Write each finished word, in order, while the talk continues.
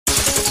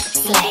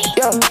slay.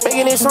 Yeah,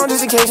 making this song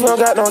just in case we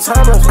don't got no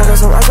timer. I got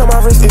some ice on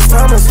my wrist, it's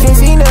Thomas. Can't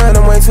see none,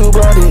 I'm way too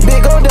blonded.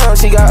 Big go down,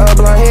 she got a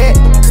blonde head.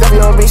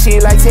 Stuffy on bitch, she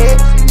like Ted.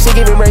 She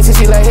giving brains and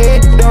she like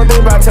head. Don't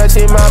think about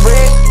touching my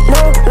bread.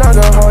 No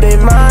longer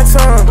holding my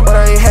tongue. When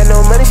I ain't had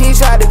no money, she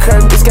tried to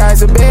curb. This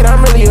guy's a bed, I'm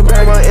really a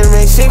bird. On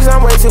internet shit, cause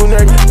I'm way too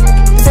nerdy.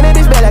 Send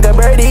this bed like a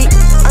birdie.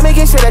 I'm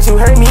making sure that you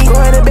heard me. Go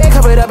in the bed,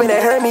 covered up in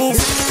that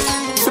Hermes.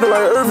 Shit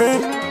like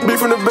Irving, beat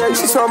from the back,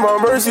 she talking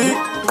about mercy.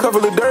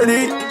 Couple of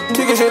dirty,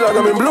 kicking shit like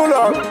I'm in blue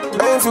lock.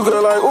 I ain't too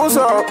good like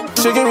Usopp.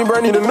 She gave me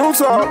Bernie the new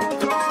top.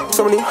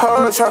 So many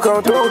hugs, try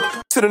come through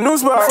to the new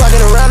spot.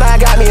 Fucking around, I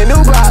got me a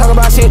new block. Talk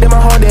about shit that my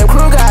whole damn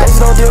crew got. This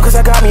don't deal cause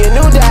I got me a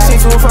new die. She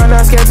too fun,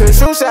 not scared to the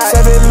shoe shot.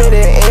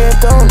 7-minute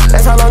anthem,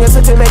 that's how long it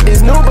took to make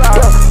this new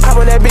block. Hop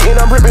on that beat and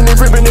I'm ripping it,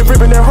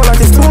 that whole like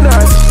it's too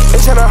nice.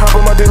 They tryna hop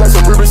on my dick like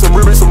some ribbit.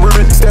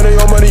 Stand on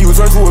your money, you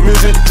turn to a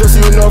midget. Just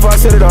so you know if I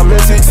said it, I'm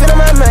messy. Sit on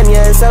my money,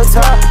 it's so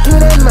tall. Give me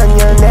that money,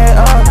 that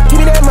up. Give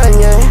me that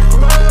money,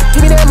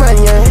 give me that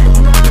money.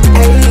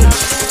 Hey,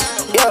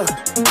 yo,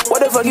 what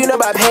the fuck you know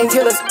about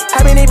painkillers?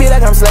 I mean, they be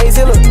like I'm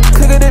slayzilla.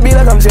 Cooker to be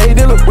like I'm J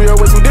Dilla. We are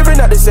way too different,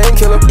 not the same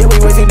killer. Yeah, we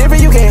way too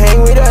different, you can't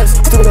hang with us.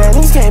 Stupid ass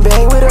niggas can't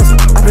bang with us.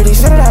 I'm pretty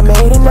sure that I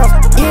made enough.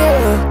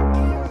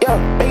 Yeah,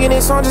 making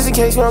this song just in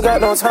case we don't got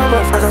no timer.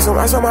 I got some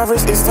ice on my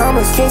wrist, it's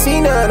Thomas. Can't see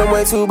none, I'm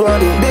way too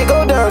blonded. Big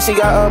go down, she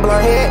got a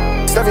blonde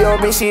head. Stuffy on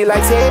bitch, she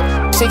like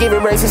Ted. She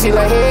giving brains and she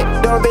like head.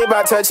 Don't think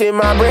about touching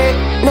my bread.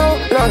 No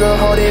longer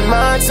holding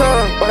my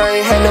tongue. When I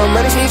ain't had no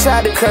money, she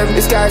tried to curb.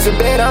 This guy's a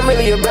bed, I'm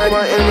really a bird.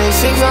 My internet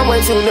shit, I'm way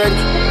too nerdy.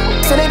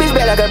 Send this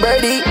bed like a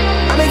birdie.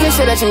 I'm making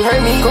sure that you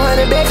heard me. Go in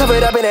the bed,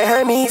 covered up in that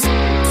Hermes.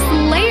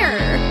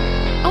 Slayr.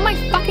 Oh my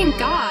fucking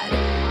god.